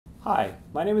Hi,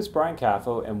 my name is Brian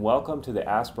Caffo and welcome to the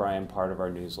Ask Brian part of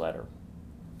our newsletter.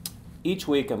 Each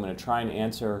week I'm going to try and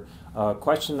answer a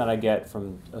question that I get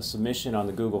from a submission on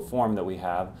the Google form that we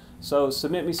have. So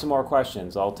submit me some more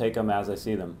questions. I'll take them as I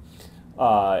see them.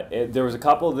 There was a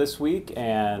couple this week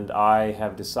and I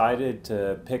have decided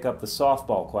to pick up the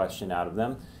softball question out of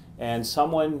them. And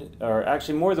someone, or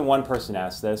actually more than one person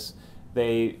asked this.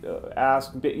 They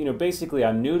asked, basically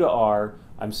I'm new to R,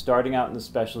 I'm starting out in the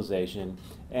specialization,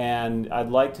 and I'd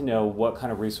like to know what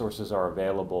kind of resources are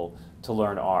available to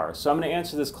learn R. So I'm going to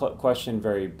answer this question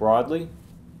very broadly.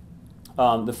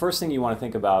 The first thing you want to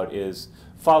think about is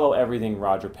follow everything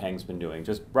Roger Peng's been doing.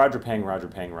 Just Roger Peng, Roger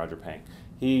Peng, Roger Peng.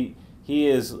 He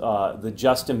is the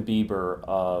Justin Bieber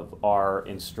of R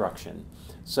instruction.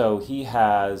 So he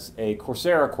has a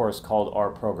Coursera course called R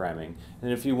Programming.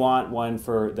 And if you want one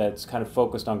that's kind of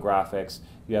focused on graphics,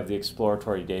 you have the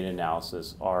Exploratory Data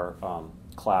Analysis R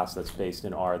class that's based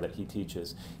in R that he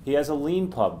teaches. He has a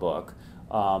LeanPub book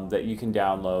that you can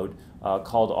download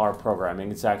called R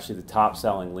Programming. It's actually the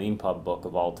top-selling LeanPub book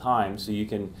of all time, so you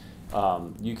can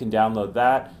download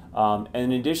that. And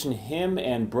in addition, him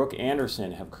and Brooke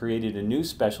Anderson have created a new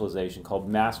specialization called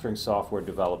Mastering Software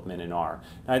Development in R.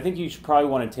 Now, I think you should probably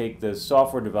want to take the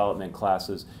software development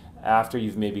classes after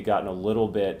you've maybe gotten a little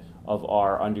bit of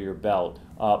R under your belt.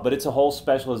 But it's a whole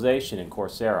specialization in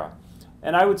Coursera.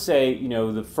 And I would say,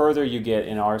 the further you get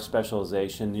in R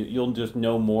specialization, you'll just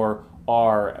know more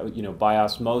R, by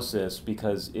osmosis,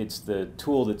 because it's the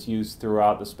tool that's used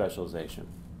throughout the specialization.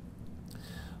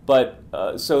 But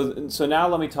so now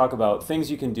let me talk about things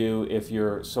you can do if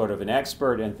you're sort of an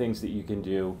expert, and things that you can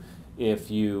do if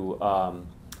you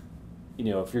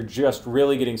if you're just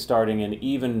really getting started, and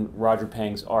even Roger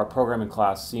Peng's R programming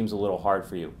class seems a little hard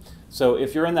for you. So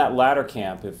if you're in that latter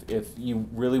camp, if you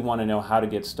really want to know how to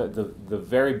get the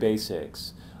very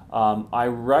basics, I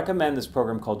recommend this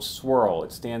program called Swirl.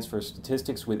 It stands for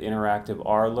Statistics with Interactive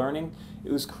R Learning.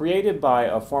 It was created by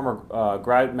a former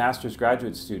master's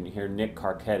graduate student here, Nick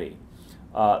Carcetti.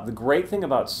 The great thing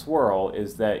about Swirl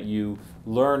is that you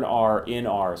learn R in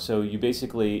R. So you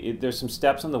basically, there's some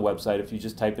steps on the website. If you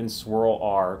just type in Swirl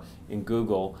R in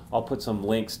Google, I'll put some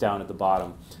links down at the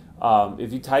bottom.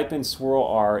 If you type in Swirl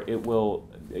R, it will,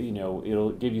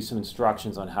 it'll give you some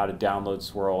instructions on how to download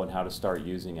Swirl and how to start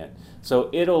using it. So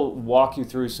it'll walk you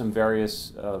through some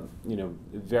various,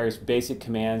 various basic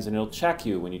commands, and it'll check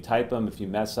you when you type them. If you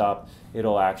mess up,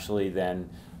 it'll actually then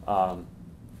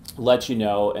let you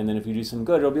know, and then if you do some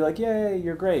good, it'll be like, yay,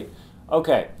 you're great.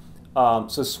 Okay,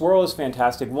 so Swirl is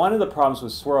fantastic. One of the problems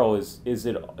with Swirl is as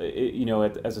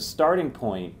a starting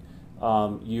point,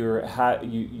 you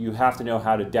have to know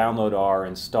how to download R,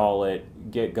 install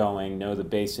it, get going, know the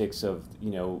basics of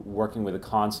working with a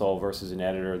console versus an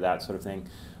editor, that sort of thing.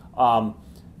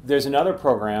 There's another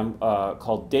program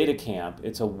called Data Camp.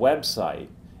 It's a website,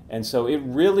 and so it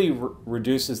really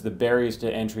reduces the barriers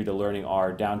to entry to learning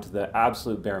R down to the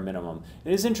absolute bare minimum.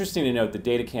 It is interesting to note that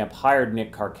Data Camp hired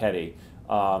Nick Carcetti,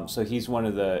 so he's one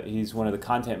of the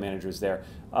content managers there.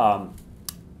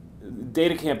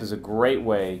 Data Camp is a great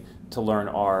way to learn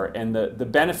R, and the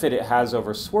benefit it has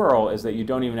over Swirl is that you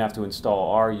don't even have to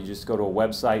install R. You just go to a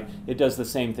website. It does the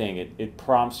same thing. It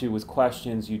prompts you with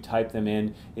questions. You type them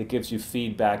in. It gives you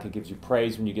feedback. It gives you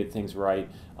praise when you get things right.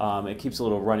 It keeps a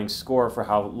little running score for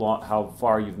how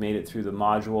far you've made it through the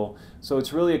module. So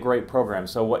it's really a great program.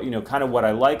 So what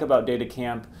I like about Data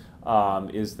Camp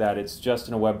is that it's just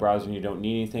in a web browser and you don't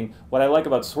need anything. What I like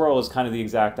about Swirl is kind of the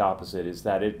exact opposite, is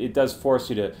that it does force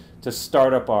you to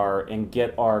start up R and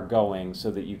get R going so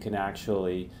that you can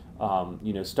actually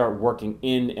start working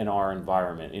in an R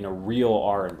environment, in a real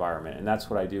R environment, and that's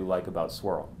what I do like about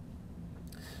Swirl.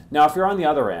 Now, if you're on the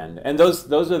other end, and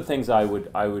those are the things I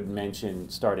would mention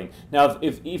starting. Now,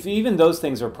 if even those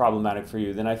things are problematic for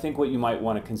you, then I think what you might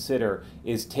want to consider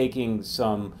is taking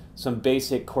some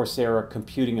basic Coursera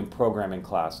computing and programming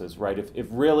classes, right? If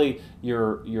really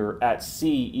you're at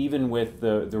sea, even with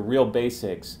the real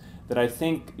basics, that I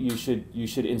think you should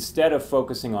instead of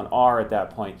focusing on R at that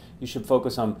point, you should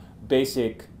focus on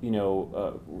basic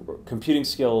computing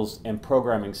skills and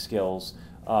programming skills.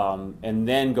 And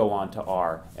then go on to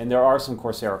R. And there are some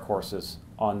Coursera courses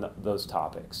on those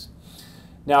topics.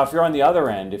 Now, if you're on the other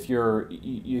end, if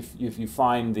you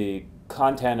find the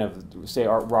content of, say,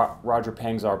 Roger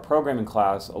Peng's R programming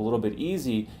class a little bit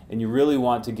easy, and you really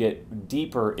want to get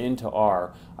deeper into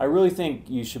R, I really think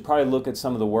you should probably look at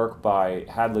some of the work by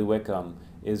Hadley Wickham.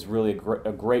 Is really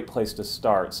a great place to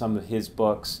start. Some of his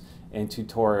books and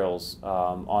tutorials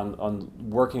on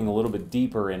working a little bit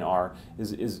deeper in R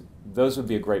those would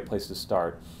be a great place to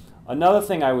start. Another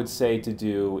thing I would say to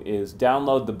do is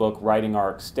download the book Writing R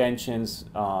Extensions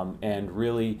and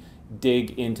really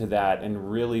dig into that and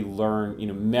really learn,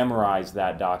 memorize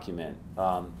that document.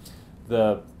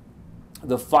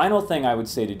 The final thing I would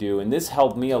say to do, and this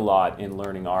helped me a lot in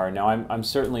learning R. Now I'm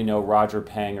certainly no Roger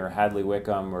Peng or Hadley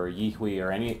Wickham or Yi Hui or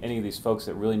any of these folks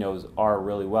that really knows R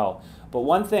really well. But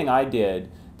one thing I did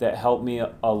that helped me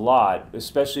a lot,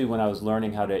 especially when I was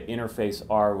learning how to interface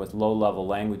R with low-level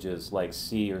languages like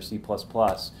C or C++,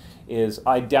 is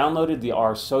I downloaded the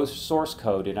R source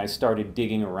code and I started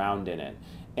digging around in it.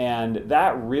 And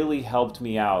that really helped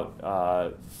me out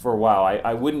for a while.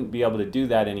 I wouldn't be able to do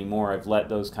that anymore. I've let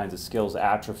those kinds of skills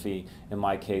atrophy in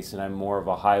my case, and I'm more of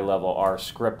a high-level R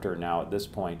scripter now at this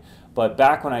point. But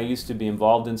back when I used to be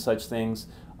involved in such things,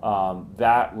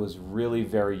 that was really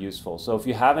very useful. So if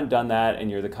you haven't done that and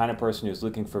you're the kind of person who's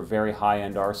looking for very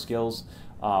high-end R skills,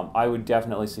 I would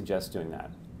definitely suggest doing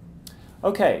that.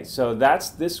 Okay, so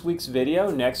that's this week's video.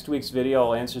 Next week's video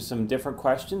I'll answer some different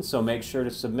questions, so make sure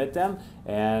to submit them,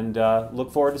 and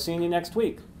look forward to seeing you next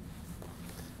week.